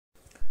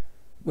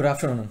Good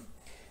afternoon.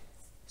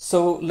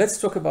 So let's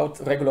talk about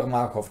regular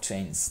Markov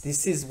chains.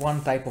 This is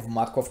one type of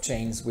Markov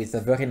chains with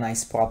a very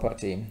nice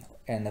property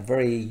and a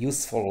very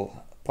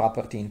useful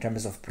property in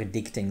terms of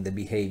predicting the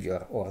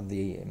behavior or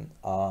the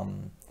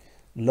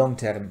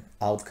long-term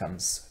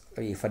outcomes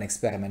if an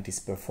experiment is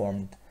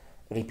performed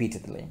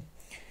repeatedly.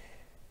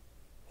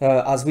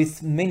 As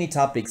with many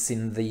topics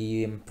in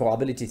the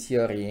probability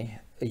theory,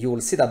 you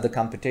will see that the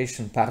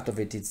computation part of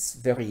it is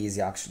very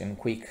easy actually and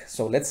quick.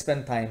 So let's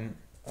spend time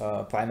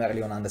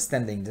primarily on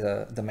understanding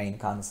the main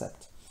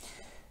concept.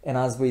 And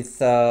as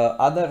with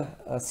other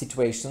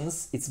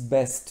situations, it's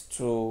best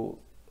to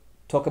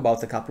talk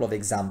about a couple of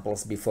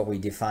examples before we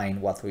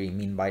define what we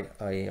mean by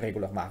a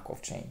regular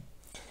Markov chain.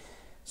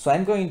 So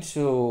I'm going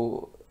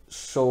to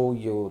show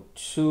you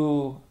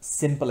two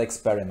simple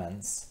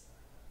experiments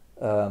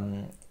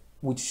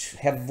which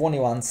have only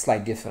one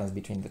slight difference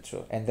between the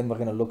two. And then we're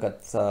going to look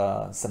at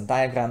some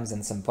diagrams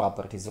and some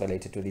properties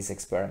related to these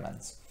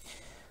experiments.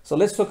 So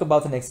let's talk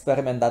about an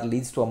experiment that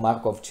leads to a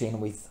Markov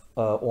chain with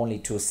only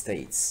two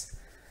states.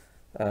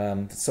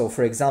 So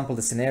for example,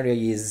 the scenario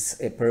is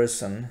a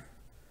person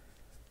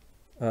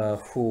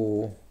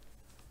who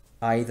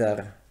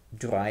either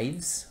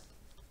drives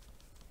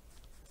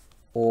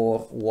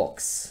or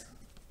walks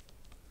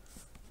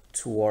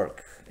to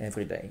work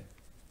every day.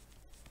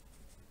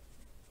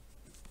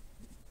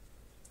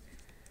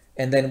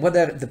 And then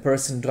whether the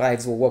person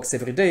drives or walks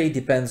every day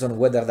depends on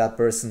whether that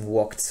person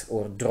walked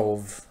or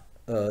drove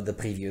the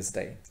previous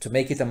day. To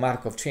make it a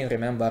Markov chain,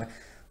 remember,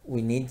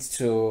 we need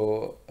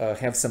to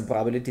have some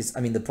probabilities.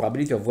 I mean, the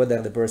probability of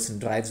whether the person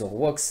drives or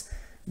walks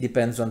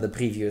depends on the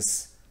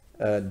previous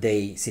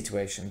day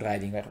situation,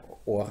 driving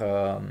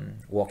or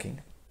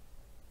walking.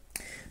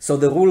 So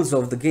the rules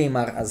of the game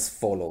are as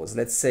follows.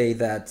 Let's say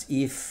that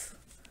if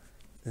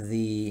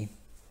the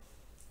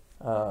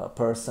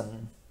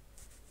person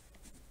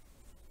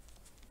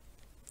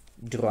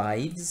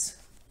drives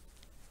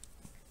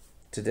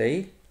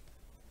today,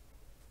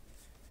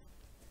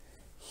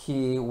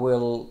 he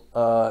will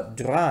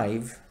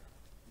drive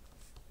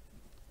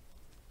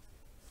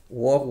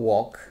or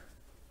walk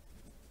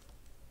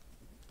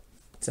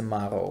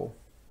tomorrow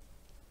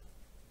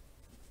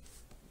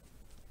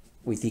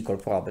with equal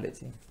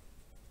probability.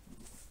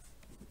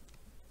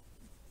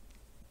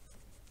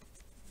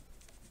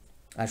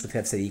 I should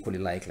have said equally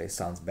likely,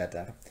 sounds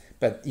better,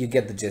 but you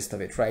get the gist of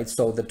it, right?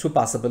 So the two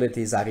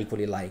possibilities are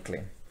equally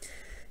likely.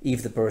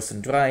 If the person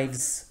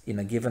drives in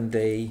a given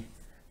day,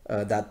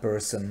 that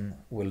person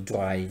will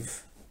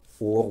drive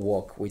or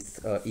walk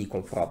with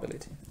equal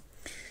probability.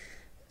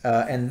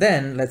 And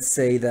then let's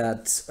say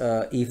that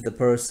if the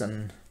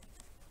person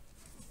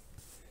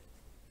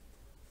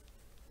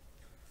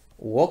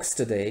walks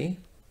today,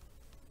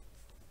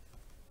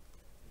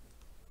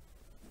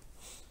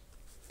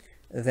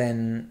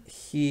 then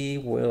he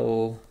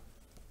will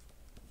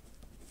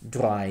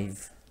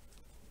drive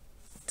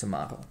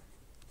tomorrow.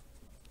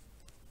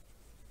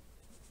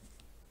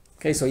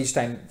 Okay, so each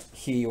time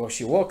he or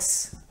she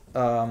walks,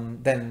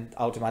 then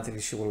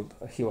automatically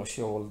he or she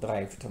will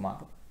drive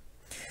tomorrow.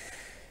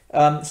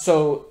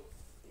 So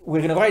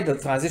we're going to write the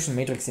transition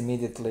matrix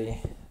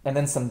immediately and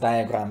then some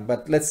diagram,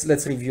 but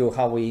let's review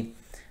how we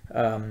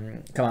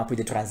come up with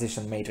the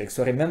transition matrix.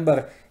 So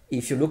remember,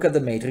 if you look at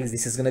the matrix,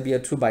 this is going to be a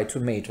 2 by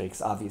 2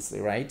 matrix, obviously,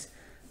 right?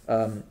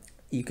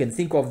 You can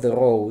think of the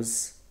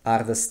rows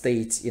are the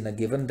states in a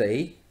given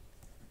day,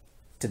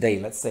 today,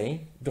 let's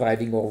say,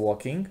 driving or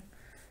walking.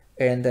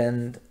 And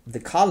then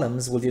the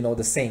columns will denote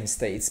the same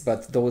states,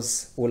 but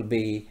those will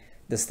be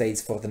the states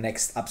for the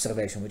next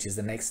observation, which is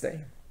the next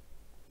day.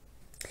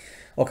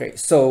 Okay,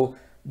 so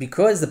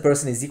because the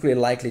person is equally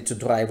likely to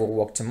drive or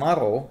walk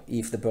tomorrow,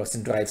 if the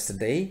person drives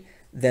today,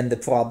 then the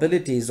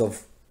probabilities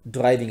of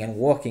driving and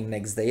walking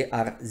next day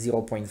are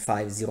 0.5,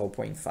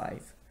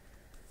 0.5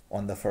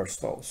 on the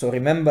first row. So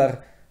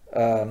remember,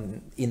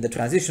 in the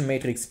transition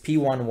matrix,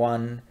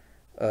 P11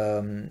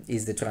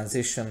 is the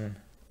transition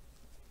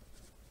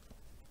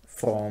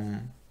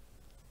from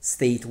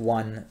state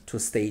 1 to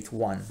state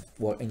 1,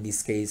 or in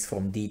this case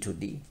from D to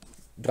D,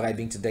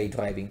 driving today,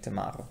 driving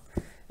tomorrow.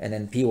 And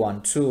then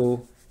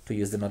P12, to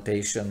use the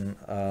notation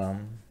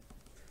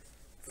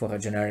for a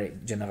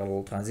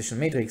general transition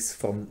matrix,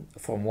 from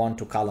 1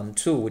 to column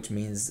 2, which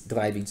means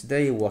driving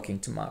today, walking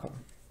tomorrow.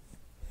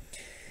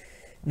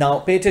 Now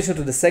pay attention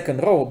to the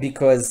second row,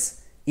 because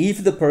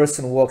if the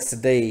person walks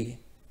today,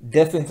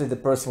 definitely the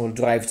person will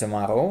drive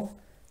tomorrow.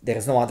 There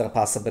is no other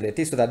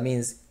possibility, so that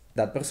means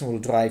that person will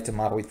drive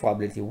tomorrow with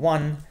probability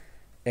 1,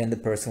 and the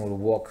person will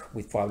walk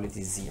with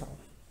probability 0.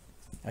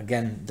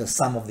 Again, the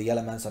sum of the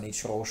elements on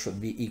each row should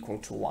be equal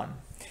to 1.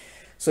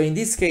 So in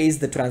this case,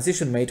 the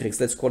transition matrix,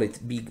 let's call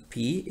it big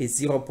P, is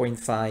 0.5,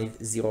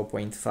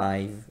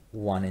 0.5,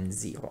 1, and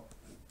 0.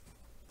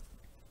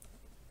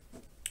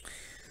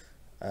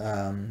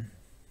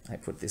 I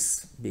put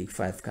this big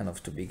 5 kind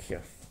of too big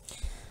here.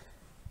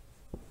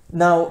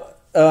 Now,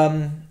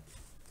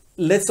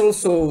 let's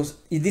also,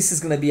 this is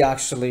going to be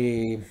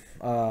actually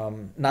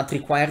not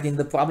required in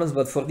the problems,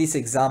 but for this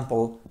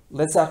example,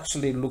 let's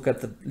actually look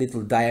at the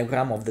little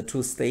diagram of the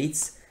two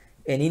states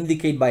and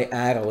indicate by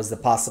arrows the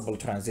possible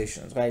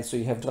transitions, right? So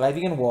you have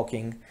driving and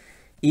walking.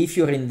 If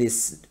you're in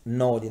this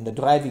node, in the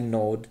driving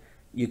node,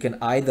 you can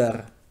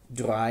either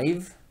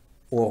drive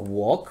or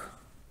walk.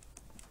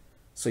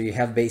 So you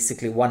have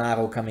basically one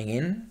arrow coming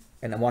in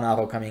and one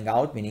arrow coming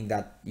out, meaning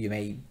that you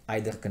may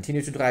either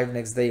continue to drive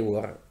next day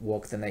or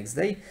walk the next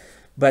day.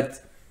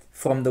 But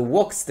from the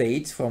walk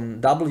state, from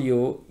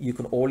W, you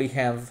can only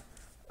have,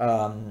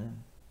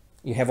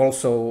 you have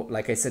also,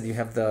 like I said, you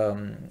have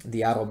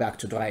the arrow back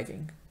to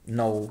driving.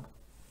 No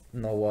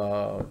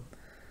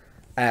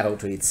arrow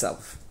to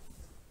itself.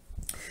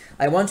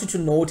 I want you to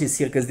notice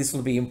here, because this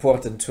will be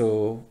important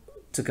to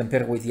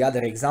compare with the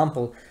other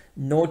example.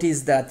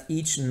 Notice that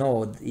each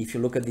node, if you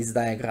look at this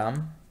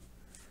diagram,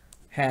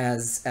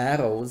 has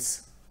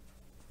arrows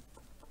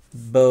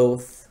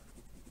both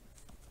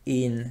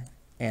in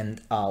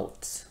and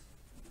out,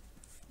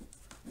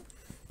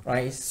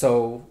 right?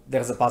 So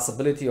there's a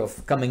possibility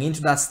of coming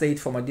into that state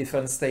from a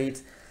different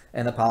state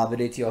and a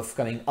probability of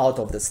coming out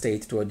of the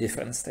state to a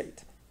different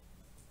state.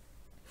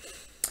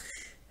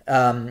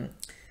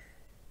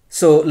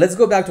 So let's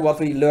go back to what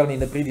we learned in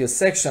the previous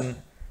section,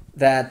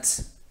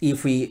 that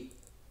if we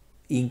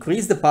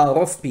increase the power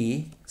of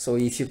P, so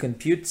if you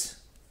compute,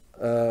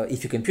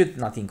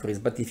 not increase,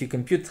 but if you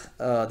compute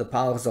the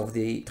powers of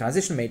the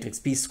transition matrix,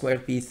 P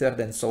squared, P third,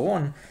 and so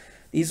on,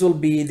 these will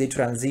be the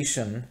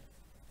transition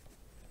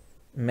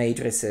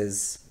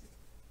matrices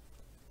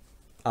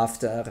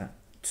after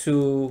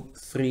 2,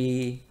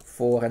 3,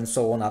 4, and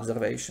so on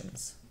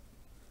observations.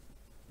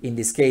 In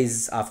this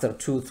case, after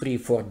 2, 3,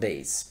 4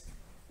 days,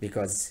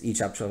 because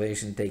each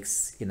observation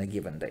takes in a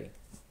given day.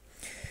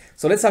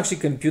 So let's actually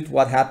compute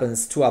what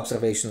happens 2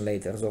 observations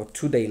later, or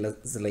 2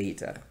 days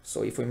later.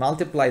 So if we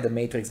multiply the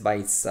matrix by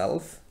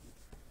itself,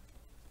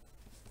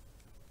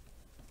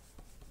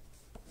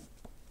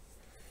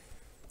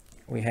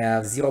 we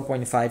have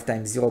 0.5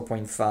 times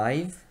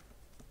 0.5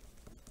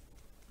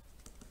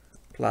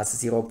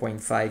 plus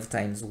 0.5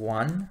 times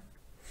 1.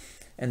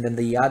 And then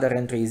the other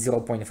entry is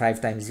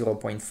 0.5 times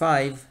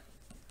 0.5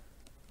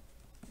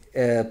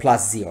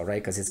 plus 0,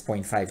 right? Because it's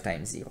 0.5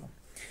 times 0.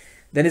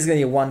 Then it's going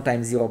to be 1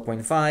 times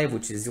 0.5,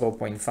 which is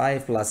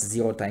 0.5 plus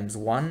 0 times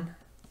 1.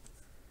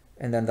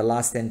 And then the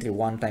last entry,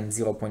 1 times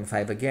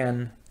 0.5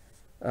 again,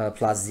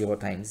 plus 0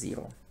 times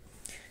 0.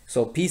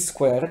 So P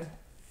squared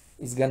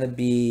is going to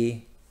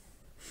be,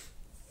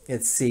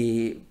 let's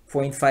see,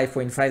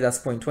 0.5, that's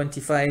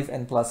 0.25,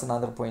 and plus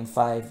another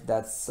 0.5,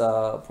 that's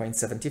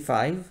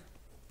 0.75.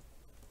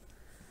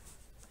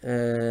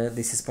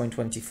 This is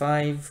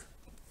 0.25.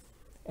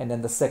 And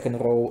then the second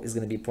row is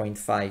going to be 0.5,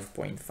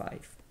 0.5.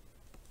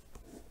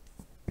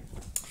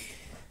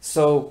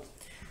 So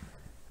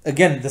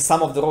again, the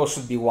sum of the rows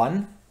should be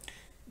 1.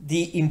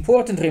 The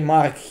important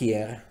remark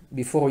here,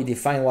 before we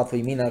define what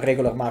we mean a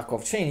regular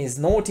Markov chain, is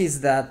notice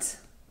that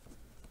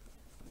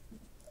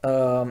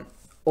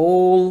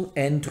all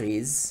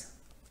entries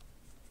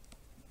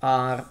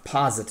are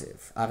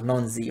positive, are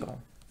non-zero.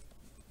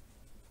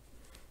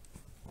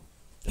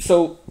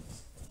 So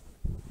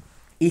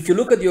if you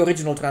look at the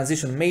original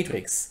transition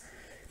matrix,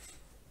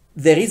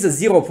 there is a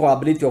 0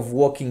 probability of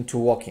walking to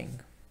walking,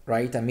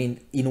 right? I mean,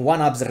 in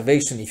one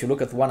observation, if you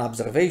look at one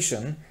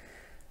observation,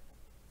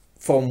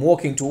 from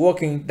walking to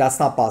walking, that's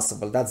not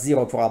possible. That's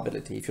 0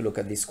 probability if you look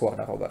at this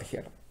corner over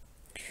here.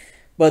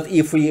 But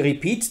if we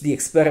repeat the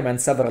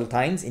experiment several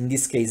times, in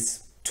this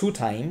case 2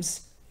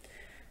 times,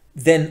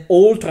 then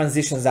all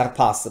transitions are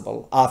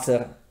possible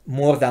after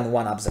more than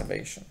one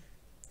observation.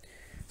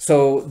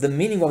 So the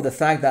meaning of the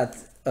fact that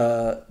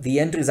the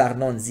entries are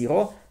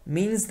non-zero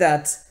means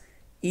that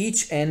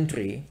each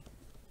entry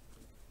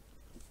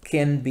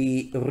can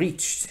be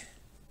reached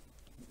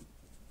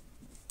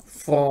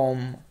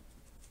from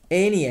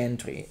any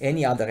entry,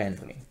 any other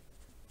entry,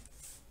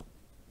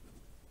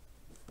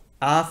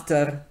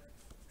 after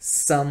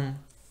some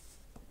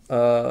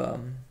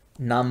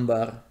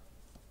number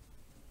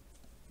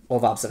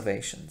of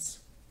observations.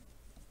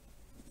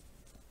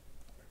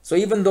 So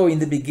even though in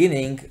the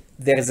beginning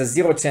there is a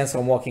 0 chance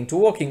from walking to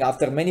walking,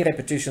 after many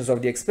repetitions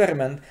of the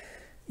experiment,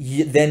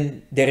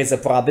 then there is a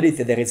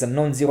probability, there is a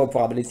non-zero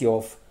probability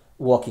of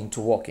walking to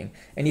walking.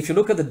 And if you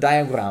look at the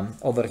diagram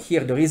over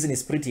here, the reason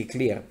is pretty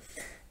clear.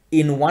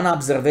 In one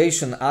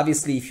observation,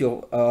 obviously, if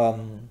you're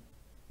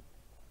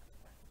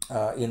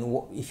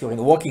in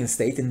walking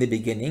state in the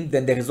beginning,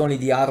 then there is only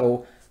the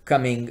arrow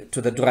coming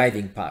to the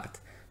driving part.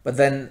 But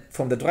then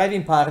from the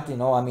driving part,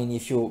 I mean,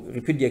 if you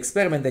repeat the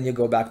experiment, then you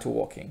go back to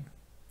walking.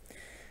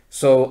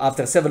 So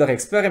after several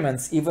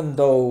experiments, even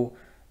though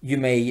you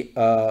may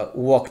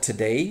walk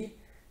today,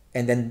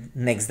 and then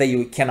next day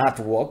you cannot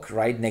walk,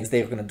 right? Next day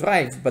you're going to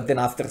drive, but then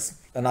after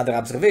another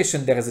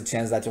observation, there is a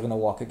chance that you're going to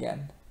walk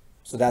again.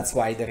 So that's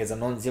why there is a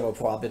non-zero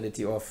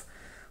probability of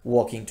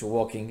walking to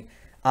walking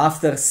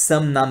after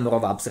some number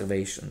of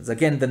observations.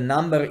 Again, the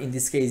number in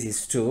this case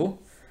is 2,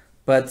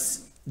 but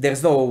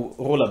there's no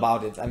rule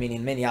about it. I mean,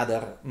 in many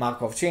other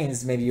Markov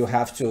chains, maybe you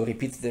have to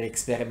repeat the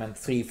experiment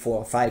 3,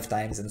 4, 5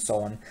 times and so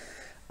on.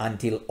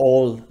 until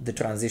all the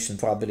transition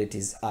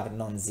probabilities are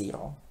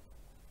non-zero.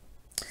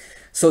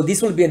 So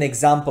this will be an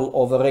example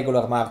of a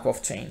regular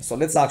Markov chain. So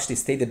let's actually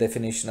state the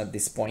definition at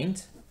this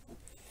point.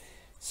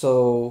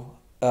 So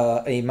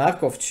a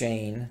Markov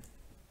chain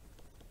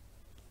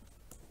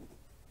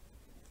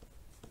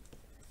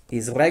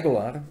is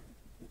regular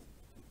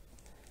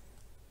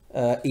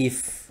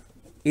if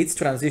its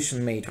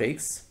transition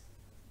matrix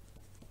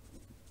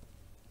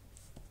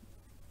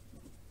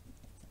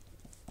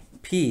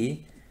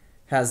P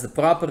has the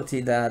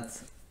property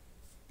that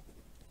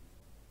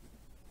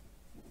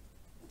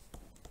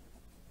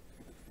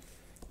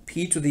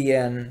P to the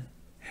n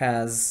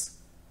has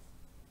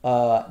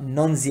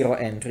non-zero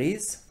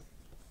entries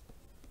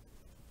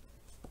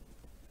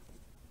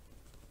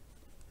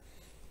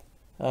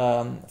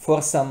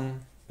for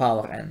some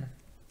power n,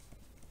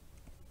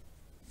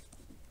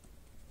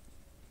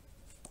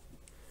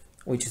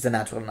 which is a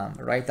natural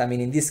number, right? I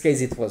mean, in this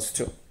case, it was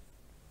 2.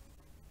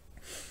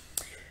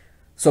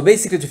 So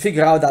basically, to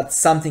figure out that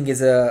something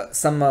is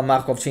some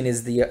Markov chain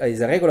is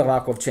a regular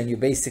Markov chain, you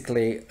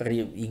basically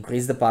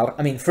increase the power.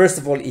 I mean, first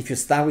of all, if you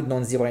start with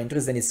non-zero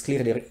entries, then it's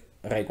clearly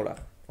regular,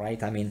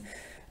 right? I mean,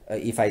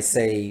 if I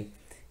say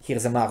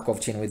here's a Markov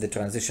chain with the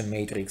transition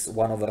matrix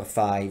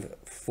 1/5,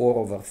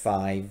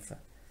 4/5,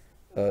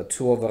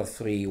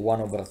 2/3,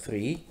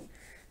 1/3,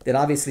 then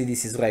obviously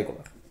this is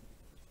regular,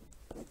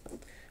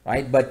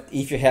 right? But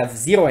if you have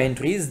 0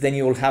 entries, then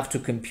you will have to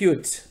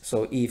compute.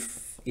 So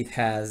if it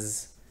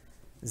has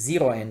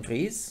 0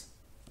 entries,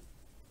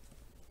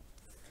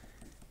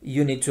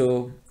 you need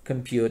to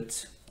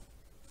compute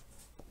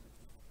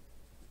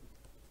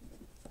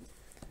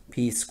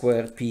p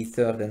squared, p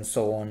third, and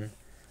so on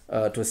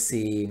to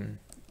see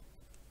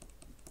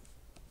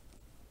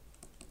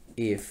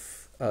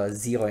if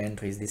 0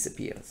 entries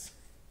disappears.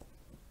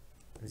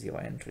 0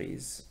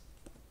 entries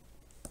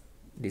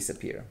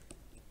disappear.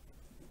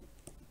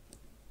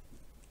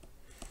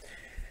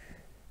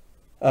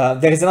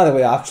 There is another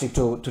way actually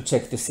to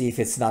check to see if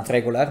it's not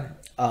regular.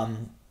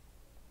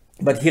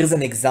 But here's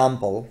an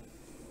example.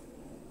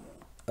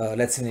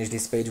 Let's finish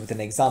this page with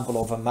an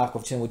example of a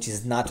Markov chain which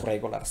is not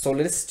regular. So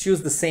let's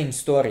choose the same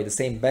story, the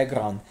same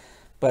background.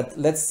 But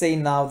let's say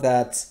now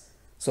that,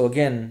 so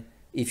again,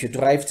 if you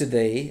drive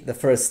today, the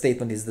first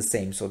statement is the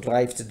same. So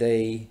drive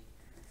today,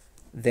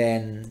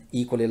 then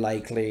equally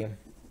likely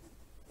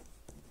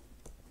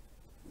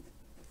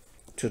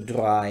to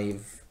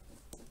drive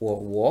or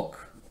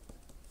walk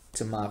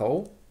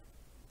tomorrow.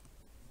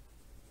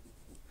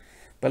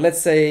 But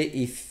let's say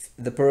if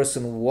the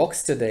person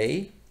walks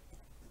today,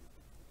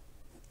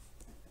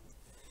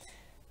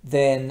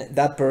 then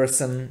that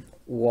person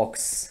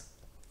walks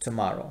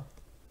tomorrow.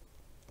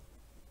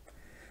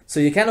 So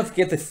you kind of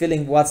get the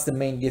feeling what's the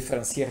main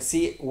difference here.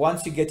 See,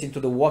 once you get into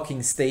the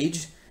walking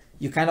stage,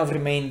 you kind of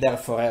remain there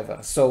forever.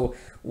 So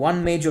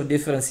one major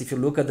difference, if you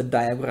look at the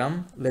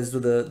diagram, let's do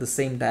the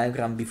same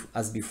diagram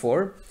as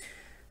before.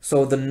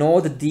 So the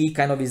node D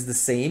kind of is the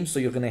same. So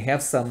you're going to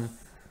have some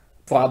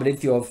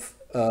probability of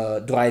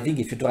driving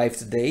if you drive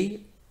today,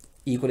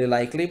 equally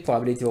likely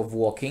probability of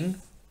walking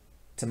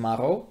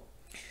tomorrow.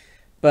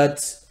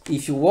 But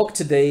if you walk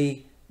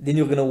today, then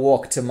you're going to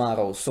walk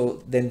tomorrow.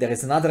 So then there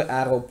is another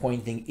arrow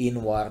pointing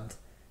inward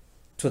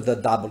to the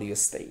W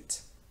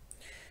state.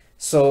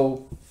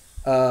 So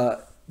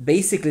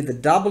basically the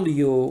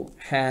W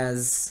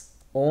has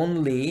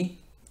only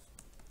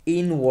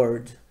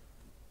inward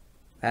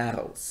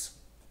arrows.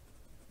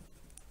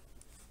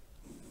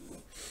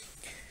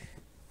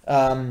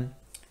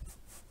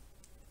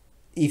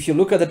 If you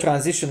look at the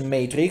transition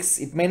matrix,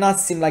 it may not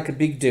seem like a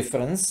big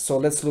difference. So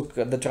let's look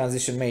at the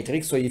transition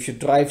matrix. So if you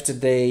drive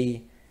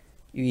today,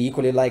 you're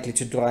equally likely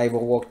to drive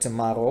or walk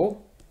tomorrow.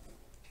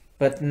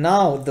 But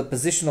now the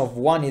position of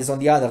 1 is on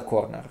the other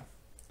corner.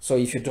 So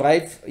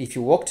if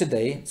you walk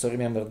today, so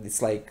remember,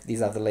 it's like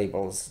these are the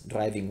labels: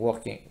 driving,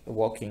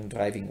 walking,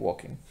 driving,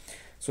 walking.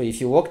 So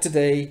if you walk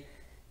today,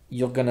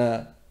 you're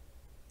gonna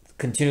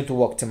continue to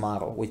walk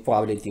tomorrow with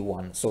probability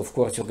 1. So of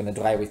course you're going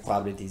to drive with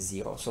probability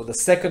 0. So the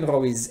second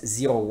row is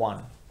 0,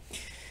 1.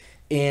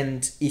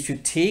 And if you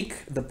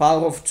take the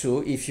power of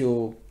 2, if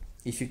you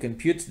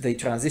compute the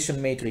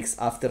transition matrix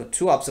after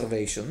 2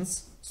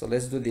 observations, so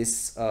let's do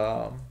this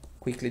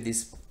quickly,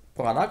 this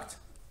product.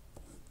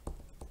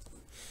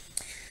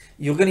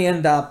 You're going to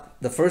end up,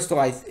 the first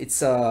row,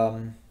 it's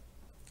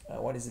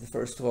what is it, the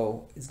first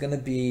row? It's going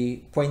to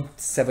be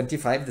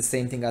 0.75, the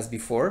same thing as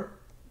before.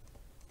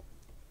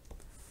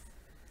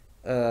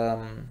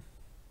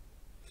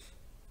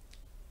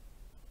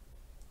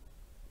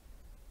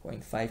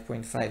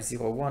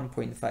 0.5.501,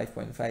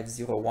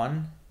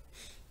 0.5.501.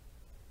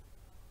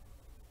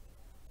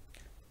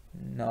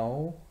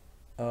 No,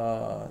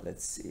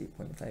 let's see,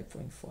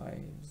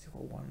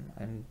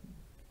 0.5.501.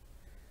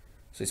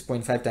 So it's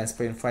 0.5 times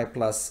 0.5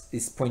 plus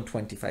is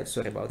 0.25.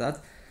 Sorry about that.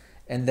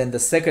 And then the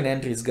second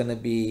entry is going to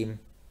be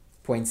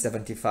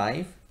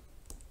 0.75.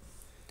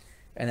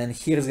 And then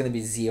here is going to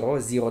be 0,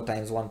 0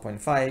 times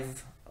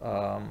 1.5.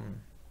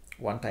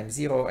 1 times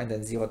 0, and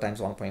then 0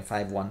 times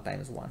 1.5, 1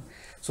 times 1.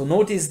 So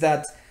notice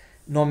that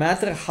no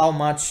matter how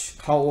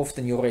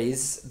often you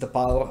raise the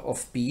power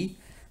of p,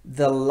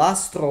 the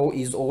last row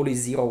is always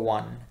 0,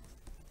 1.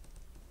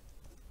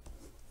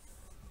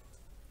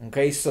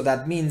 Okay, so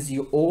that means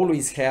you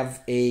always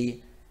have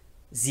a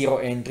 0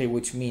 entry,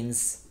 which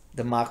means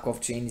the Markov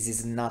chain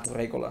is not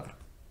regular.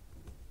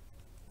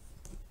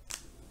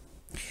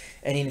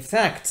 And in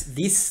fact,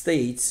 this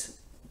state,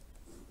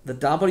 the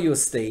W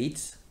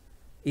state,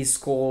 is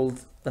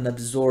called an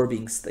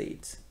absorbing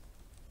state.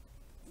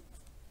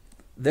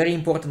 Very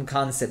important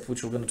concept,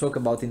 which we're going to talk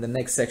about in the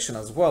next section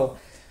as well.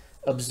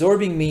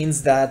 Absorbing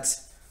means that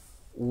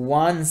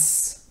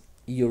once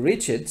you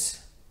reach it,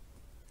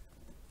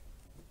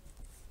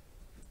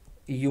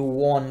 you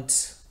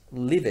won't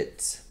leave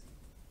it.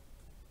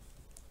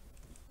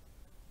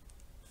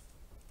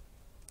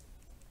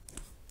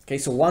 Okay,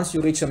 so once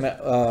you reach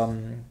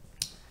an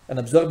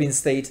absorbing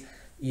state,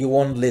 you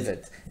won't leave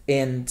it.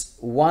 And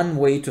one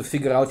way to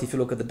figure out, if you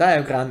look at the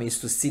diagram, is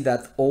to see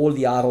that all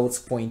the arrows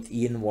point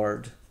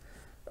inward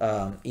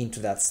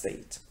into that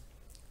state.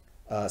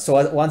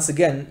 So once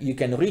again, you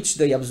can reach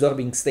the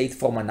absorbing state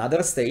from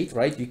another state,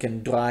 right? You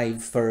can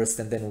drive first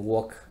and then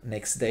walk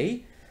next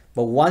day.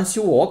 But once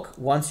you walk,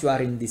 once you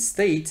are in this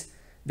state,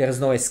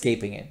 there's no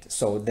escaping it.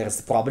 So there's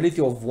the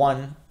probability of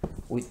 1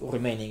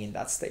 remaining in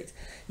that state.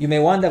 You may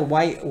wonder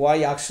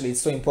why actually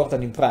it's so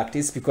important in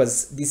practice,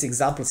 because this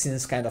example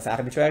seems kind of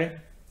arbitrary,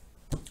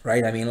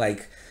 right? I mean,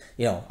 like,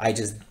 you know, I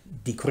just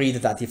decreed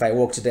that if I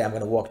walk today, I'm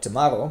going to walk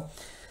tomorrow.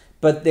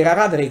 But there are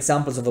other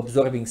examples of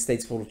absorbing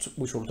states,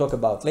 which we'll talk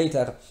about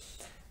later,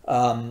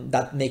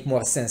 that make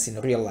more sense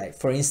in real life.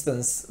 For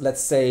instance,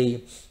 let's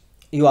say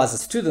you as a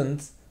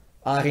student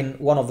are in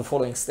one of the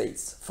following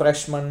states: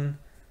 freshman,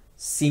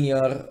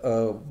 senior,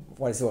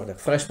 what is the order?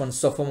 Freshman,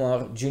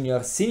 sophomore,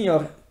 junior,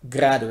 senior,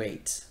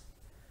 graduate,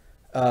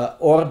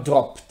 or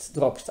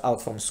dropped out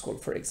from school,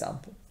 for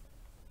example.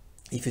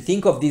 If you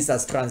think of this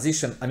as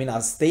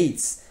as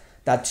states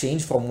that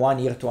change from one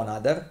year to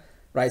another,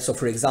 right? So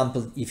for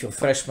example, if you're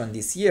freshman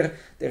this year,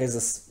 there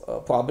is a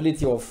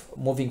probability of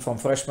moving from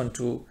freshman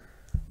to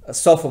a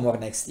sophomore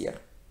next year,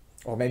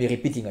 or maybe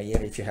repeating a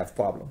year if you have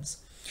problems.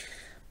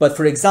 But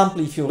for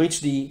example, if you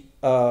reach the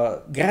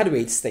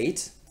graduate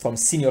state, from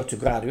senior to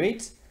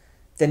graduate,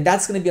 then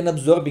that's going to be an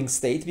absorbing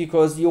state,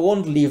 because you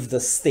won't leave the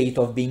state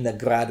of being a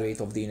graduate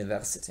of the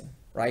university,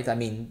 right? I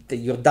mean,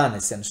 you're done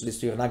essentially,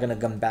 so you're not going to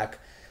come back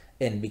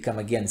and become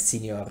again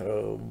senior,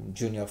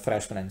 junior,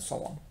 freshman, and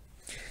so on.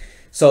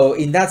 So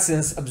in that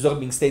sense,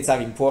 absorbing states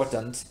are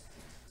important,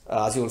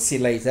 as you will see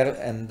later,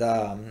 and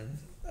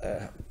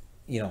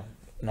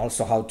and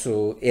also how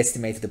to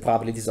estimate the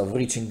probabilities of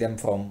reaching them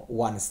from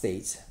one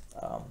state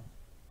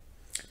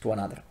to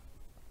another.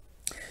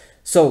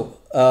 So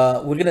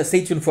we're going to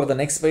stay tuned for the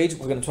next page.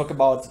 We're going to talk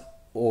about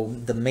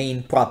the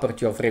main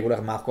property of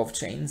regular Markov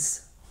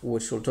chains,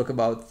 which we'll talk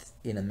about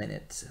in a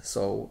minute.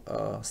 So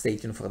stay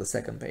tuned for the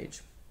second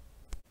page.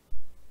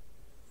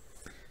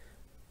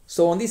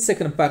 So on this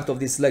second part of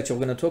this lecture,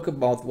 we're going to talk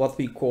about what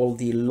we call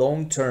the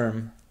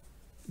long-term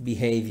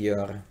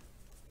behavior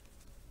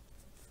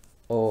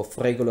of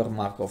regular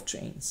Markov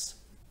chains.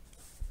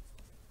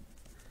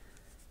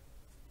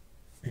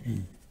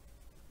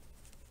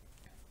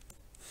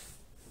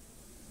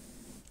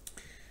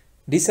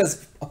 This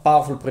has a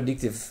powerful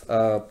predictive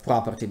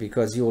property,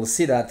 because you will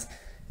see that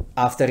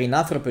after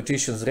enough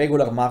repetitions,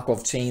 regular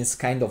Markov chains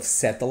kind of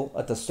settle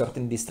at a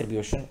certain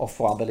distribution of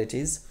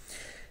probabilities.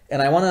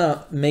 And I want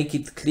to make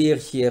it clear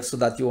here so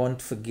that you won't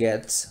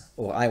forget,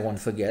 or I won't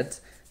forget,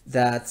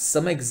 that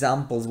some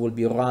examples will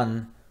be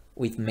run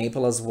with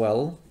Maple as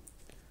well.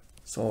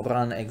 So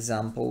run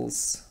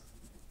examples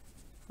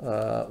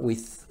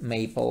with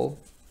Maple,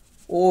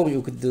 or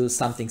you could do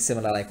something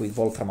similar like with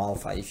Wolfram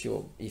Alpha if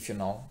you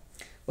know.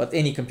 But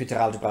any computer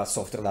algebra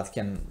software that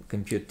can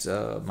compute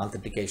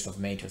multiplication of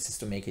matrices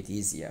to make it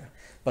easier.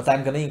 But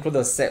I'm going to include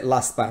the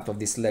last part of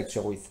this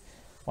lecture with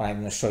when I'm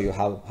going to show you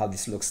how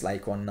this looks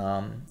like on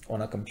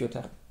a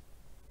computer.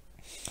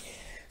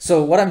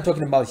 So what I'm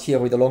talking about here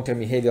with the long-term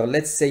behavior,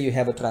 let's say you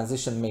have a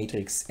transition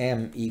matrix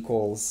M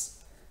equals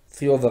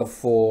 3 over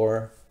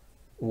 4,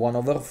 1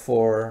 over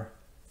 4,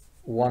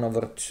 1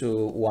 over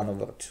 2, 1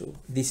 over 2.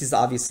 This is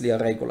obviously a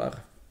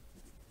regular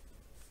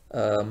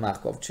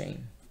Markov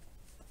chain.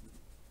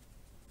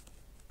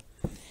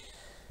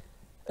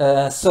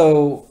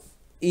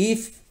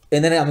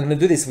 And then I'm going to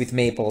do this with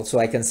Maple so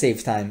I can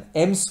save time.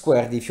 M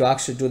squared, if you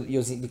actually do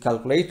using the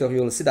calculator,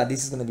 you'll see that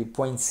this is going to be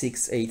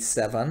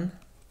 0.687,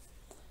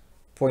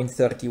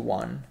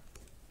 0.31,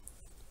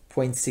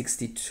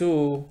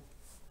 0.62,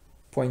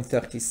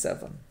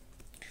 0.37.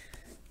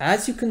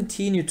 As you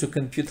continue to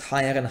compute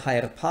higher and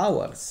higher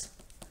powers,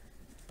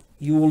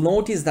 you will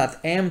notice that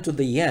m to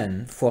the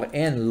n for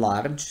n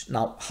large,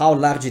 now how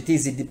large it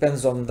is, it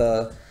depends on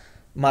the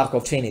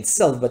Markov chain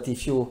itself, but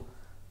if you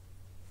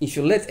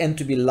let n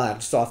to be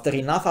large, so after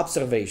enough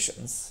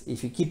observations,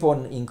 if you keep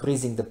on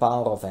increasing the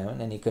power of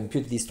n and you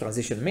compute these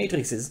transition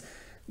matrices,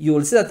 you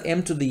will see that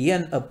m to the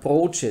n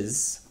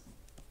approaches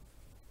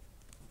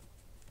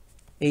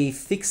a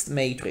fixed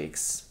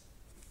matrix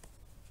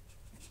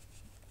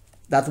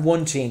that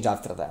won't change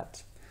after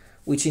that,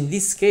 which in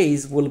this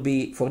case will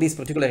be, for this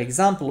particular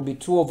example, will be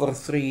 2 over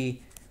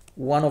 3,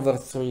 1 over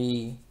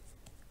 3,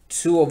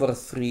 2 over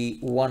 3,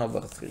 1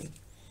 over 3.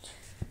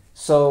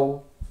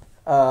 So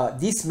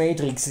this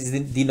matrix is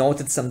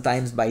denoted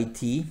sometimes by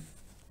T,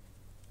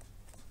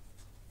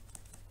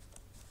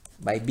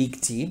 by big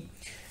T.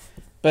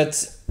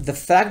 But the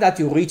fact that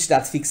you reach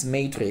that fixed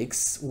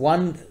matrix,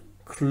 one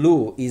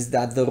clue is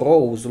that the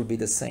rows will be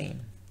the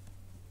same,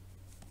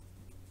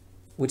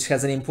 which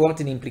has an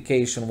important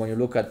implication when you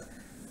look at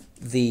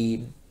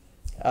the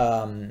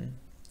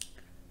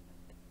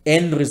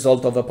end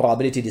result of a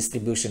probability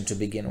distribution to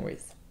begin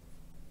with.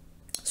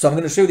 So I'm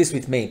going to show you this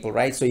with Maple,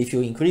 right? So if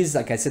you increase,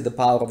 like I said, the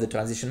power of the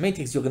transition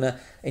matrix, you're gonna,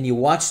 and you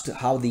watched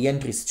how the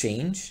entries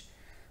change,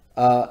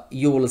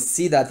 you will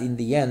see that in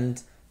the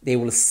end, they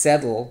will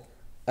settle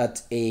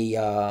at a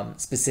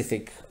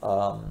specific,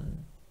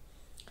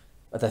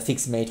 at a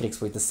fixed matrix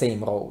with the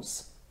same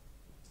rows.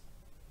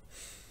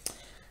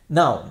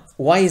 Now,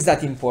 why is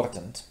that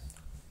important?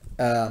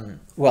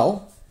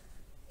 Well,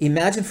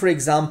 imagine, for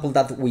example,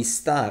 that we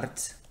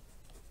start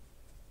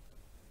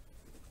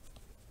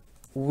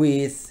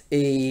with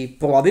a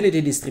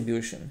probability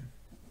distribution.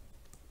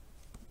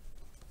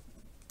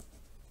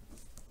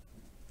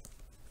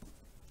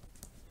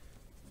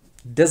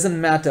 Doesn't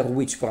matter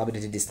which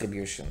probability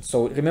distribution.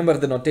 So remember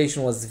the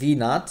notation was V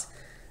naught,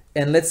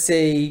 and let's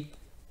say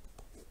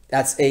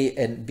that's A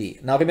and B.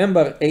 Now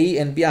remember, A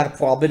and B are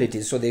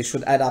probabilities, so they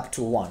should add up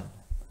to 1.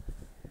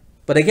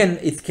 But again,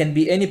 it can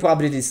be any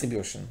probability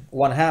distribution.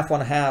 1/2,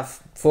 1/2,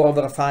 4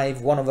 over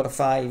 5, 1 over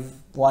 5,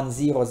 1,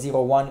 0,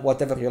 0, 1,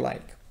 whatever you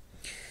like.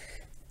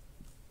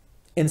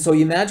 And so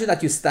imagine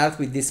that you start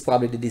with this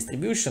probability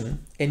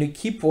distribution and you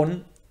keep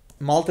on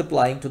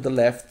multiplying to the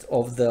left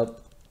of the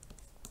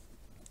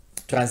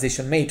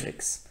transition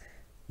matrix.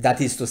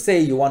 That is to say,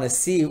 you want to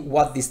see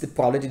what this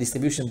probability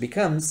distribution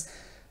becomes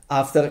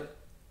after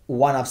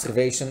one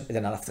observation,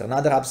 then after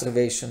another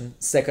observation,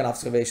 second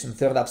observation,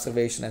 third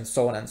observation, and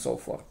so on and so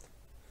forth.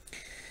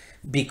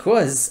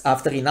 Because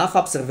after enough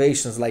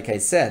observations, like I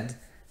said,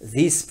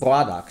 this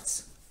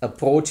product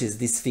approaches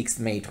this fixed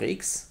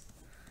matrix.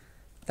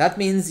 That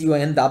means you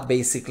end up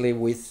basically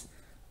with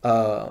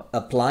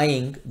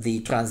applying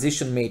the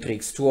transition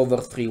matrix 2 over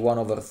 3, 1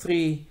 over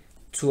 3,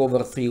 2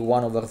 over 3,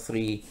 1 over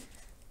 3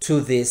 to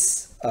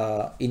this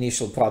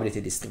initial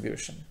probability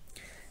distribution.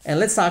 And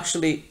let's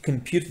actually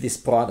compute this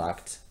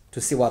product to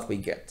see what we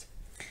get.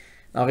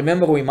 Now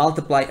remember, we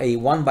multiply a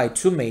 1 by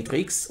 2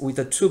 matrix with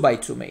a 2 by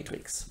 2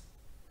 matrix.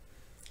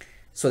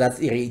 So that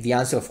the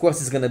answer, of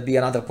course, is going to be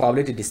another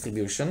probability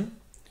distribution,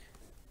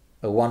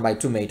 a 1 by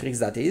 2 matrix,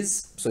 that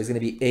is. So it's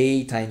going to be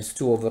A times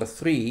 2 over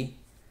 3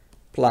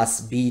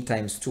 plus B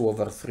times 2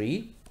 over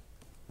 3.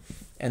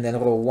 And then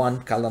row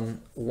 1,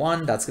 column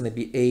 1, that's going to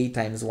be A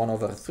times 1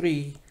 over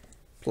 3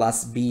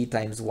 plus B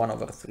times 1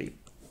 over 3.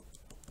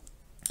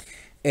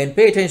 And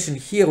pay attention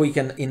here, we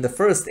can, in the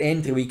first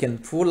entry, we can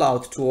pull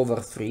out 2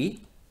 over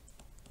 3.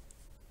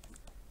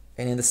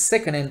 And in the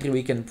second entry,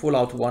 we can pull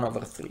out 1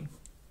 over 3.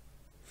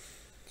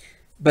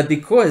 But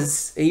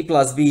because A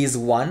plus B is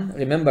 1,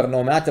 remember,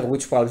 no matter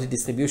which probability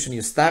distribution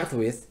you start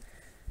with,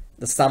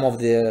 the sum of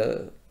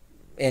the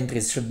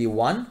entries should be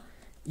 1.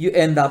 You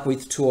end up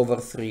with 2 over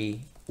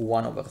 3,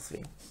 1 over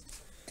 3.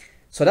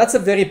 So that's a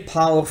very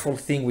powerful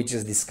thing we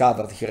just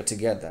discovered here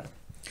together.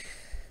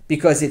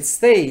 Because it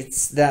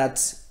states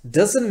that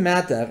doesn't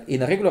matter,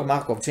 in a regular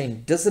Markov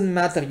chain, doesn't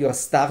matter your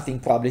starting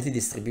probability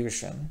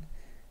distribution.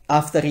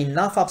 After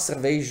enough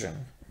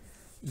observation,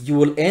 you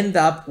will end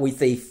up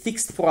with a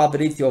fixed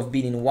probability of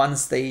being in one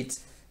state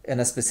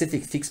and a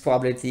specific fixed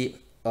probability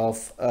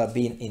of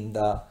being in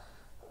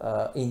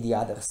the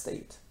other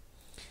state.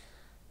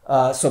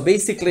 So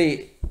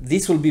basically,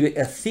 this will be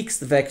a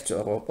fixed vector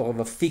or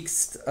a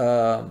fixed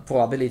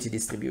probability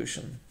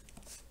distribution.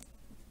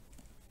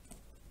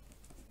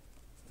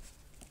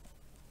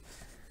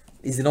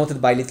 Is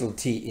denoted by little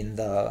t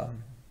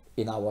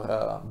in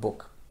our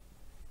book.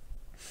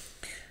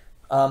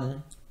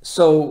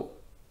 So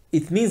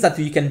it means that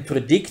you can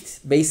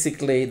predict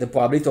basically the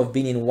probability of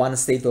being in one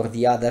state or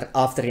the other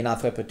after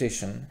enough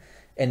repetition.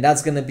 And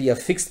that's going to be a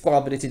fixed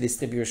probability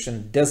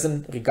distribution,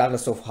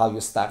 regardless of how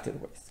you started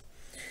with.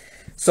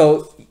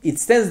 So it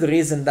stands the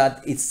reason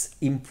that it's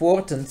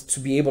important to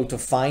be able to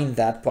find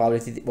that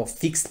probability or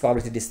fixed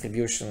probability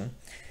distribution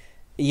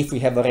if we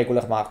have a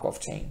regular Markov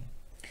chain.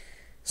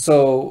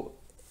 So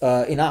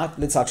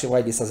let's actually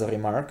write this as a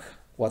remark,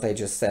 what I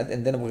just said,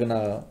 and then we're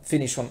gonna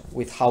finish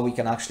with how we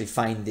can actually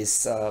find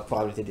this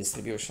probability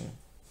distribution.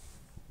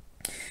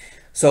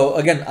 So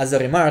again, as a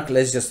remark,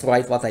 let's just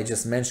write what I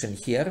just mentioned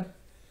here.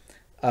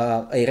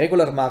 A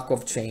regular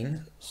Markov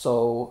chain.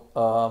 So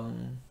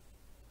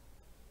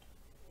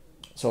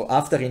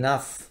after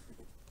enough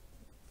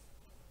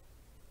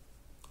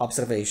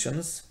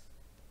observations,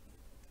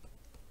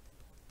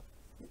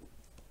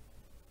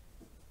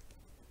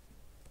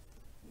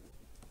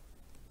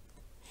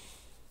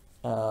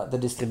 the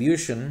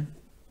distribution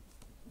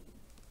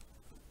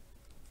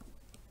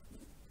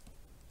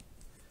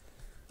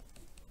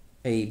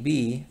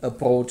AB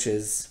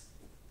approaches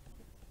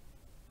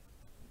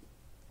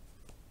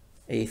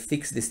a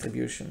fixed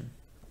distribution,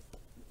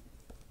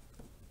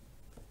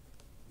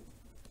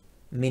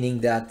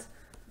 meaning that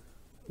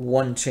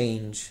one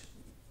change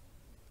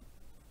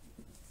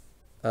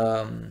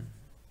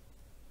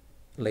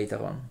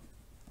later on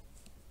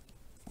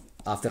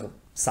after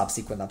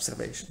subsequent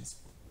observations.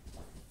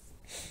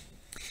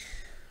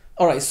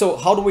 All right, so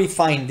how do we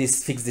find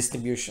this fixed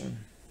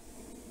distribution?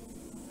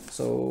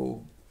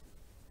 So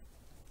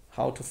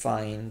how to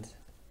find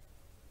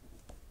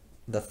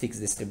the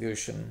fixed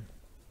distribution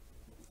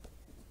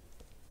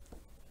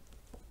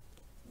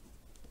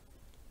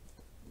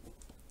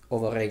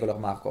over a regular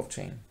Markov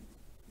chain?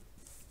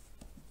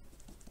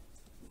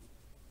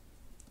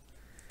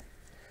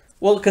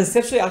 Well,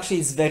 conceptually,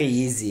 actually, it's very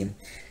easy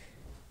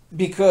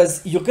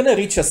because you're going to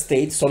reach a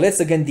state. So let's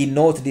again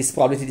denote this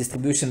probability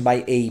distribution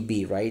by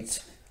AB,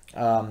 right?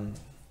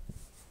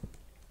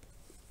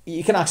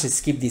 You can actually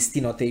skip this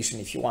T notation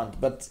if you want,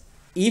 but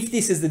if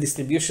this is the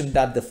distribution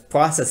that the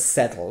process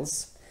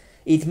settles,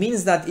 it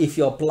means that if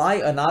you apply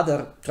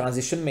another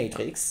transition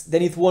matrix,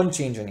 then it won't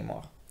change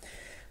anymore.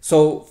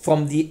 So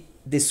from the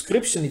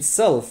description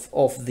itself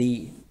of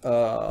the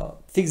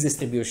fixed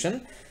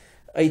distribution,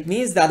 it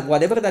means that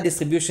whatever that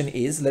distribution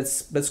is,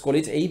 let's call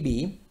it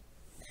AB,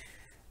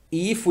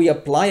 if we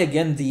apply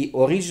again the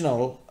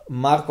original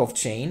Markov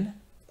chain,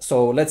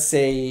 so let's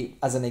say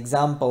as an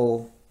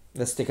example,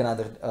 let's take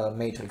another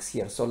matrix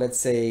here. So let's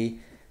say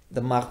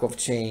the Markov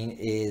chain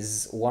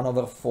is 1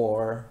 over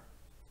 4.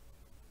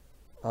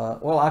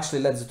 Well,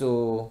 actually, let's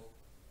do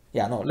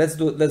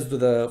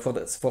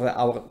the for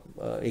our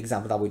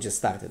example that we just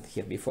started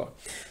here before.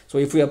 So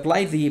if we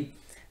apply the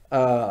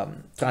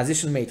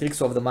transition matrix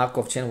of the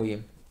Markov chain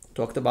we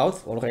talked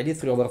about already,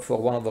 3 over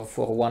 4, 1 over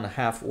 4, 1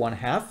 half, 1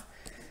 half,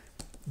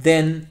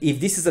 then if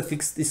this is a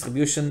fixed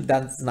distribution,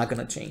 that's not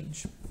going to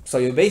change. So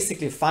you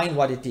basically find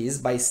what it is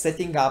by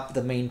setting up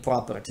the main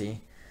property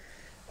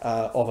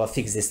of a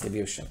fixed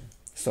distribution.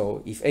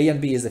 So if A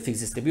and B is a fixed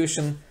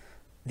distribution,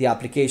 the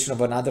application of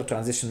another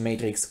transition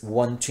matrix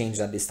won't change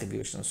that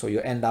distribution. So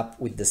you end up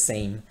with the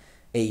same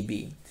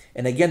AB.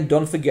 And again,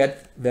 don't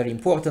forget, very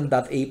important,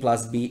 that A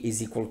plus B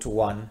is equal to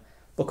 1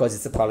 because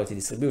it's a probability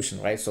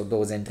distribution, right? So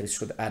those entries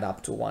should add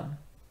up to 1.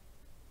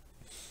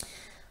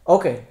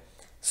 Okay,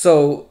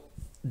 so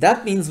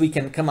that means we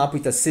can come up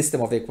with a system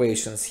of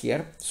equations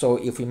here. So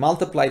if we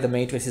multiply the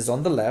matrices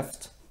on the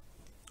left,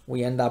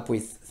 we end up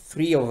with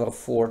 3 over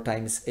 4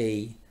 times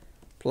A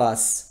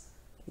plus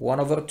 1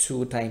 over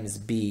 2 times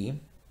B.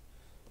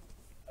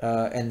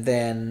 And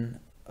then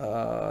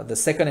the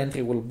second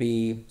entry will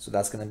be, so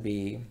that's going to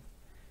be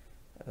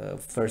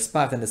first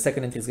part, and the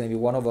second entry is going to be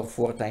 1 over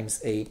 4 times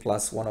A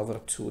plus 1 over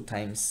 2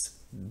 times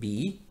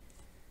B.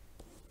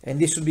 And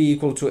this should be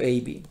equal to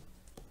AB.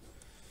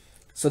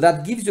 So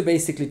that gives you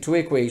basically two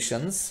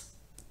equations,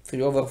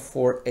 3 over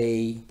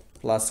 4A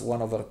plus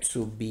 1 over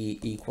 2B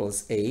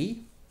equals A,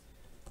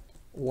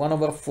 1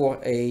 over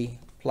 4A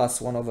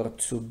plus 1 over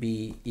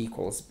 2B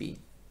equals B.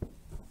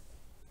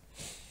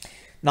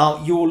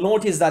 Now you will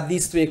notice that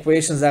these two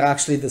equations are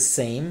actually the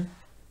same.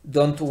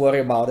 Don't worry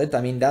about it.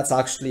 I mean, that's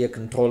actually a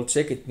control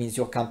check. It means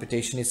your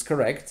computation is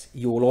correct.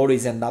 You will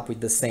always end up with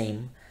the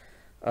same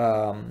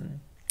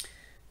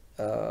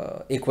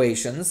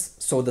equations.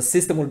 So the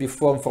system will be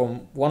formed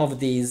from one of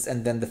these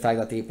and then the fact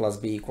that A plus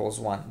B equals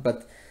 1.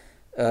 But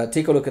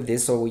take a look at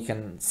this so we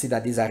can see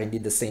that these are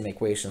indeed the same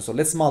equation. So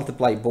let's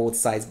multiply both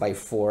sides by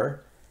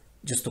 4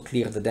 just to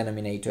clear the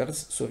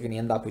denominators. So we're going to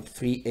end up with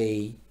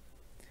 3A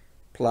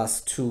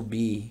plus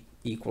 2B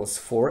equals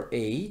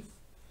 4A.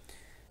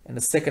 And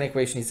the second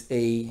equation is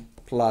A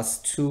plus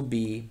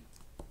 2B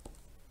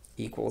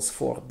equals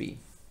 4B.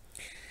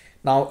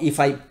 Now, if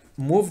I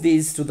move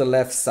these to the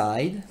left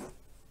side,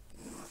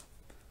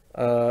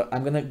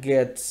 I'm going to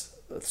get,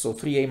 so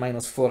 3A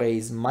minus 4A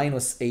is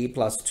minus A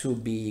plus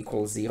 2B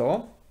equals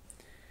 0.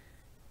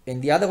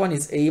 And the other one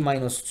is A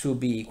minus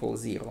 2B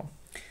equals 0.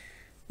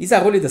 These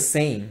are really the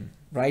same,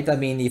 right? I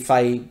mean, if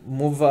I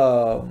move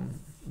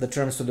the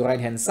terms to the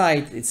right-hand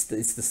side, it's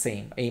the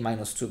same. A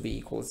minus 2B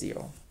equals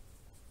 0.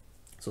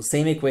 So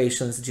same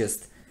equations,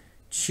 just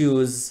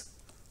choose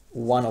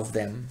one of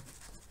them,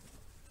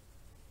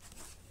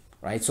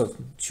 right? So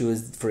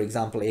choose, for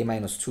example, A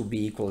minus 2B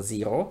equals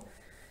 0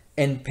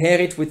 and pair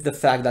it with the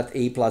fact that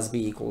A plus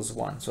B equals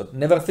 1. So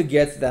never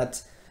forget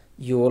that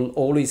you will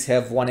always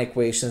have one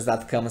equation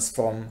that comes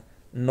from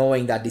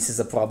knowing that this is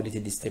a probability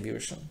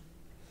distribution.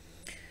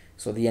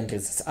 So the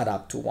entries add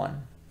up to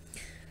 1.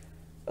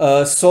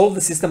 Solve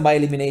the system by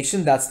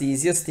elimination. That's the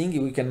easiest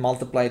thing. We can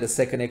multiply the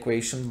second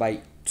equation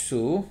by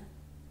 2.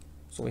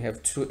 So we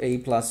have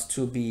 2A plus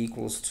 2B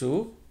equals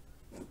 2.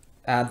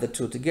 Add the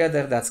 2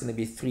 together. That's going to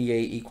be 3A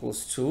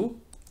equals 2.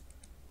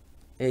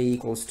 A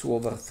equals 2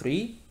 over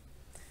 3.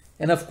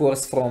 And of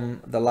course,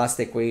 from the last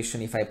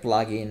equation, if I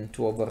plug in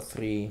 2 over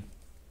 3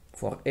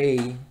 for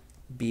A,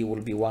 B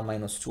will be 1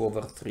 minus 2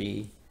 over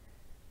 3,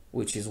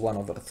 which is 1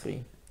 over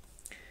 3.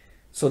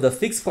 So the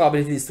fixed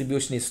probability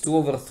distribution is 2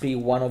 over 3,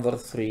 1 over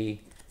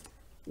 3,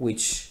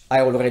 which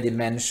I already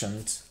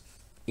mentioned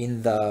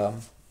in the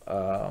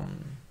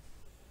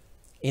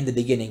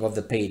beginning of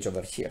the page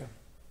over here.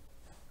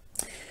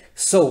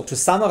 So to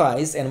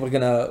summarize, and we're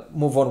gonna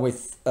move on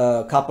with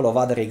a couple of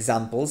other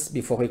examples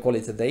before we call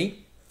it a day.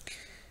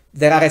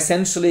 There are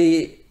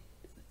essentially,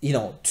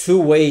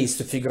 two ways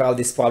to figure out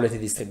this probability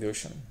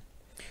distribution.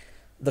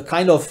 The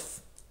kind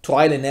of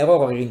trial and error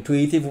or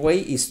intuitive way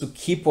is to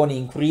keep on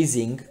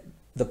increasing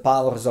the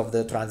powers of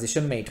the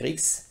transition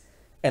matrix.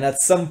 And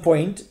at some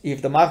point,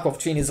 if the Markov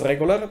chain is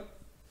regular,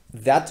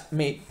 that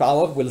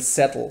power will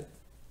settle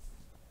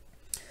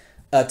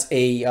at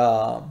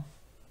a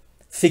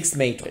fixed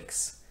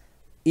matrix.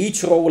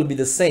 Each row will be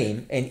the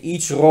same, and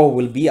each row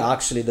will be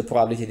actually the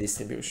probability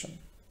distribution.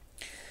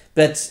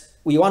 But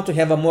we want to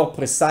have a more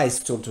precise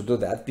tool to do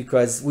that,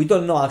 because we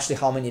don't know actually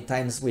how many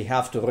times we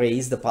have to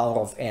raise the power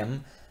of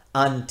m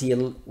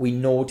until we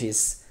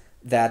notice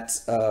that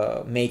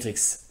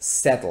matrix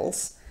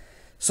settles.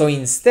 So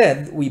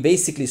instead, we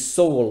basically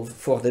solve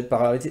for the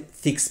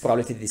fixed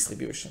probability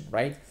distribution,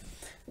 right?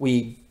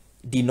 We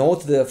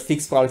denote the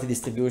fixed probability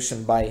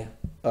distribution by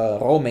a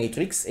row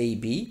matrix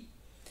AB,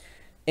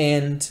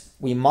 and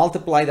we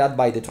multiply that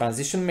by the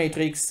transition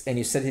matrix, and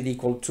you set it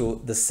equal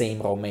to the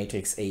same row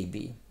matrix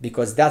AB,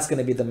 because that's going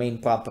to be the main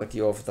property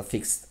of the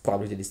fixed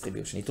probability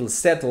distribution. It will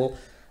settle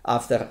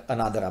after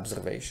another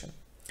observation.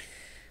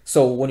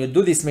 So when you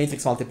do this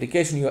matrix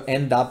multiplication, you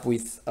end up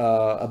with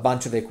a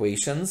bunch of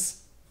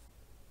equations.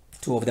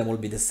 Two of them will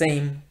be the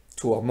same,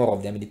 two or more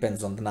of them, it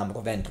depends on the number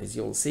of entries,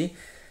 you'll see.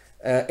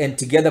 And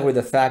together with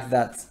the fact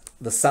that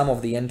the sum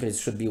of the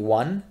entries should be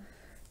 1,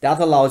 that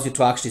allows you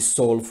to actually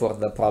solve for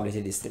the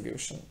probability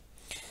distribution.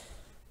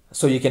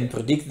 So you can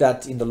predict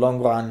that in the long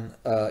run,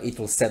 it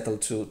will settle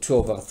to 2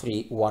 over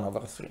 3, 1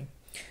 over 3.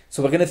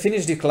 So we're going to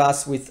finish the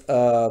class with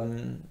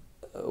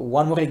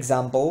one more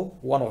example,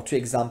 one or two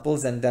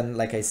examples, and then,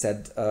 like I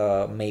said,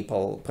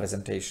 Maple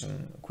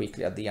presentation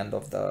quickly at the end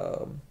of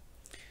the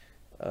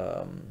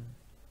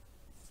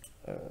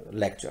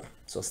lecture.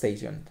 So stay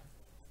tuned.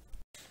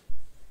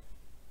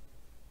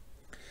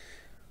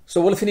 So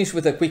we'll finish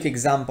with a quick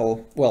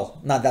example. Well,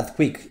 not that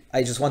quick.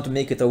 I just want to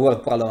make it a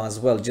word problem as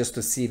well, just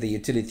to see the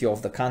utility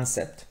of the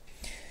concept.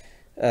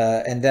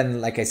 And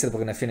then, like I said, we're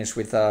going to finish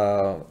with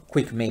a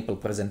quick Maple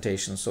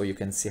presentation, so you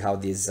can see how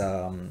these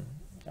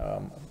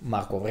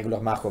regular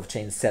Markov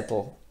chains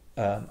settle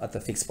at a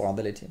fixed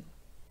probability.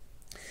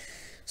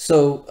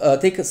 So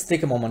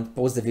take a moment,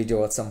 pause the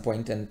video at some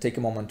point, and take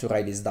a moment to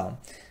write this down.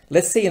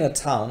 Let's say in a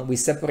town, we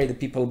separate the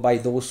people by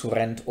those who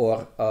rent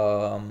or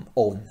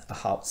own a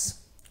house.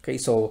 Okay,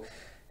 so,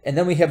 and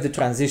then we have the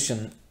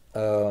transition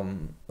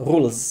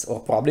rules or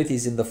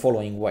probabilities in the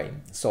following way.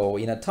 So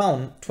in a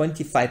town,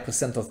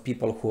 25% of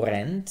people who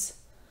rent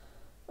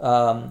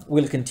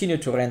will continue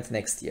to rent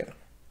next year.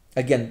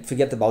 Again,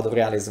 forget about the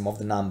realism of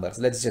the numbers.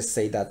 Let's just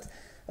say that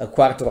a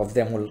quarter of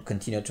them will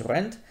continue to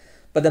rent,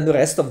 but then the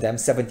rest of them,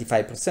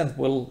 75%,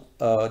 will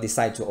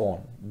decide to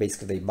own.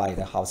 Basically, they buy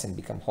the house and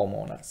become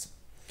homeowners.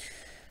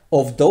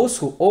 Of those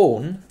who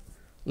own,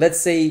 let's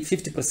say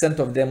 50%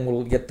 of them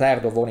will get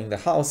tired of owning the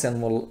house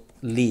and will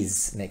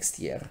lease next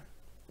year.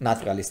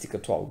 Not realistic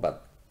at all,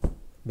 but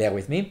bear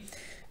with me.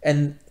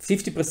 And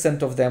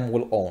 50% of them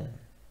will own.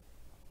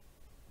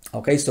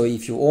 Okay, so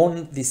if you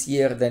own this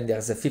year, then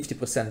there's a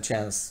 50%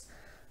 chance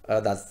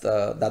that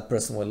that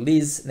person will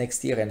lease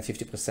next year, and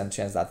 50%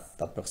 chance that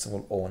that person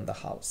will own the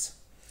house.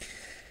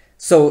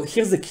 So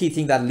here's the key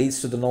thing that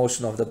leads to the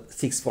notion of the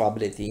fixed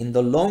probability. In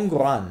the long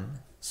run,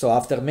 so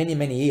after many,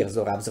 many years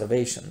or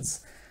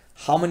observations,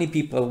 how many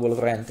people will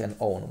rent and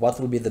own? What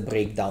will be the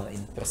breakdown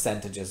in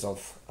percentages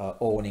of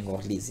owning or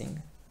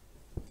leasing?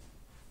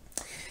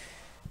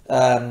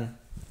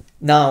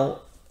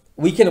 Now,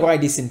 we can write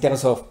this in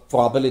terms of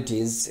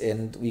probabilities,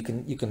 and you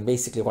can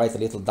basically write a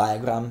little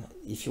diagram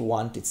if you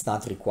want. It's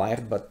not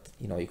required, but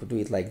you could do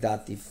it like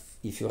that.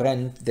 If you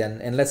rent,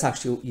 then, and let's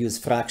actually use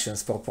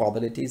fractions for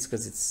probabilities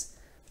because it's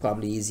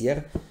probably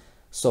easier.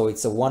 So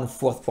it's a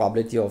 1/4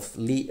 probability of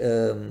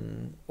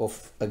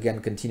again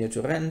continue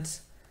to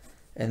rent,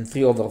 and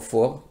 3 over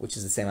 4, which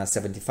is the same as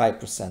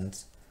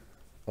 75%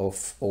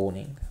 of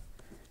owning.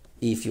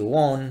 If you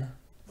own,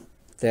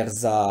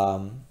 there's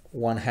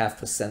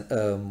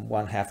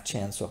 1/2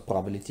 chance or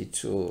probability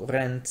to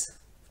rent,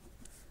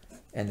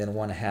 and then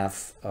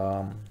 1/2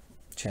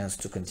 chance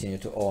to continue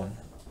to own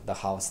the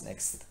house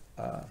next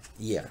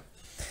year.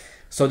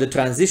 So the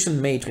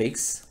transition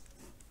matrix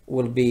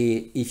will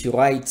be, if you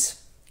write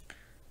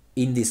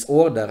in this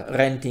order,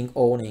 renting,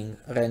 owning,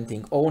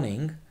 renting,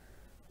 owning,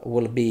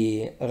 will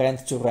be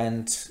rent to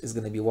rent is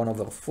going to be 1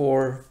 over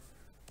 4,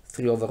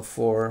 3 over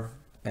 4,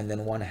 and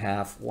then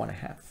 1/2,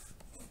 1/2.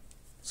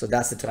 So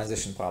that's the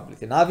transition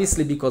probability. And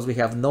obviously, because we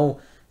have no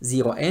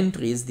zero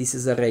entries, this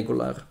is a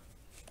regular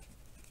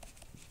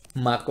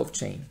Markov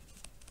chain.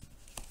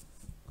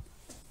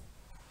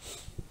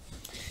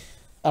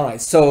 All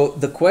right, so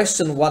the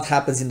question, what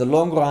happens in the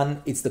long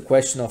run, it's the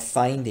question of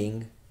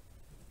finding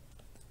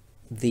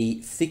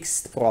the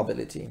fixed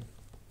probability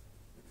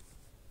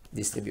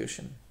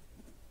distribution.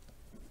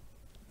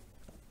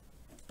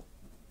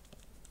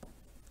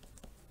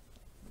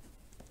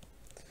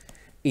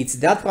 It's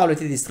that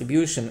probability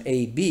distribution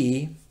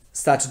AB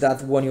such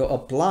that when you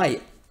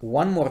apply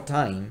one more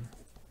time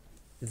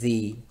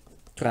the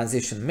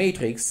transition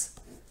matrix,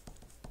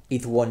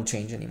 it won't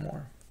change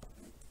anymore.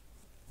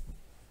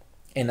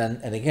 And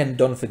again,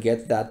 don't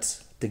forget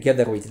that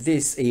together with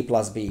this, A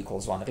plus B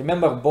equals 1.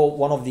 Remember, both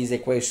one of these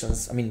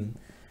equations,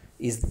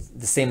 is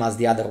the same as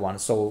the other one.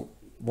 So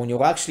when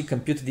you actually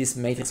compute this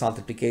matrix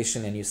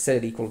multiplication and you set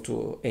it equal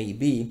to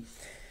AB,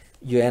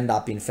 you end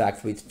up in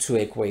fact with two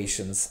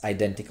equations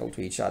identical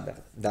to each other.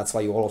 That's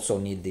why you also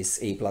need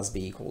this A plus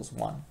B equals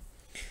 1.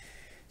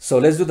 So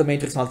let's do the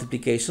matrix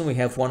multiplication. We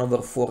have 1 over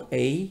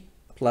 4A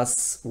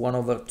plus 1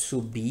 over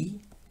 2B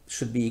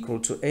should be equal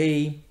to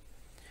A.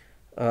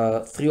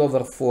 3 over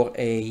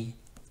 4A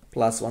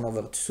plus 1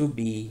 over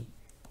 2B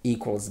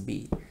equals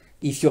B.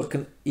 If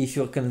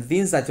you're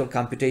convinced that your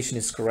computation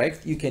is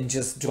correct, you can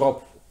just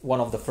drop one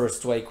of the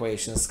first two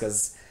equations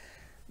because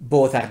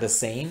both are the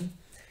same.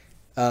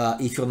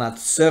 If you're not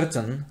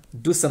certain,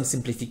 do some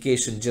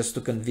simplification just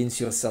to convince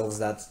yourselves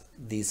that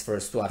these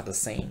first two are the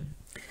same.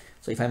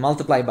 So if I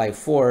multiply by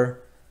 4,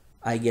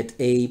 I get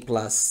A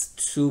plus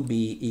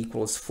 2B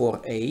equals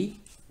 4A.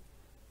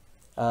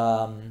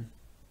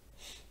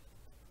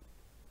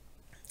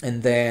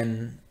 And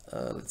then,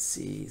 let's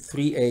see,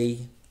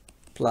 3A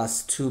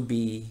plus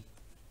 2B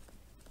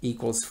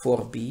equals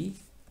 4B.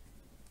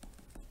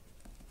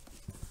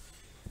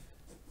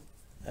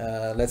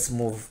 Let's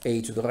move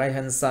A to the right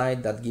hand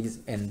side, that gives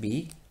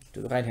NB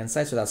to the right hand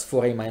side, so that's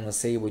 4A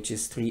minus A, which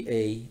is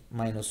 3A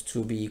minus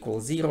 2B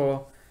equals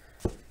 0.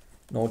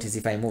 Notice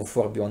if I move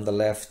 4B on the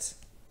left,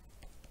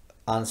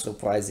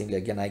 unsurprisingly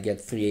again I get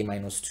 3A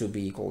minus 2B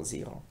equals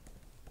 0.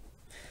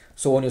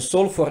 So when you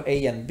solve for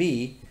A and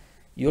B,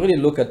 you really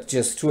look at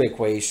just two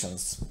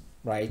equations,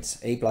 right?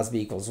 A plus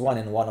B equals 1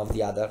 and one of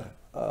the other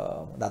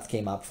that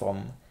came up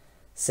from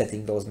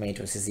setting those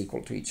matrices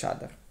equal to each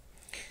other.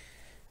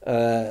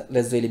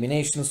 Let's do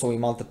elimination. So we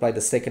multiply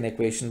the second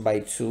equation by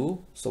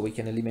 2, so we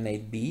can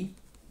eliminate B.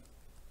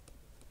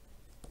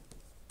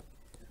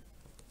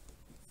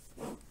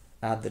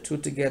 Add the two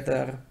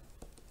together.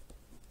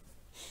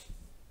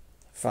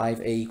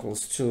 5A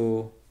equals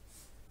 2,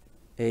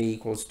 A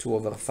equals 2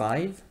 over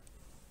 5.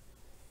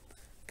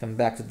 Come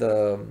back to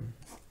the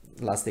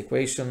last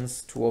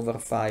equations. 2 over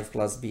 5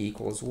 plus B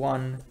equals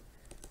 1.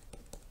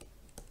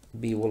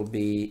 B will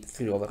be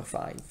 3 over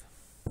 5.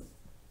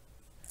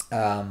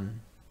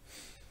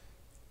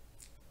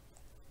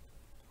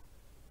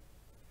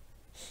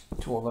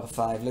 2 over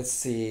 5, let's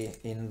see,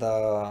 in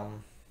the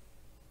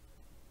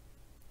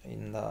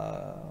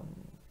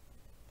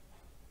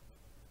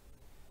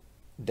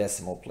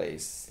decimal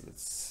place,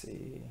 let's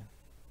see.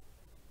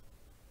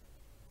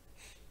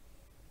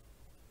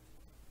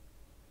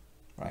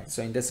 Right,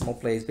 so in decimal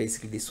place,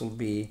 basically this will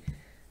be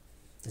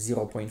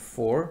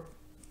 0.4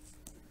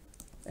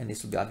 and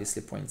this will be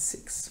obviously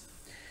 0.6.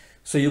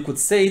 So you could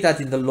say that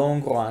in the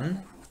long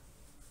run,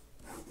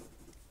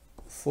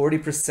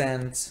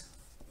 40%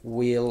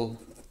 will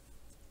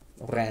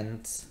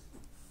rent,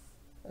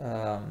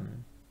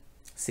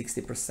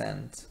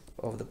 60%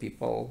 of the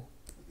people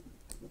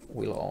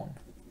will own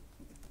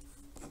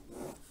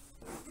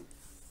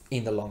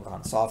in the long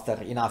run. So after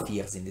enough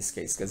years in this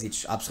case, because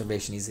each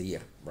observation is a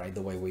year, right?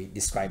 The way we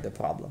describe the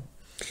problem.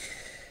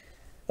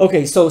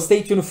 Okay, so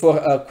stay tuned for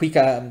a quick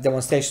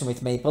demonstration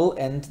with Maple,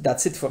 and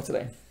that's it for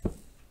today.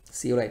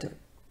 See you later.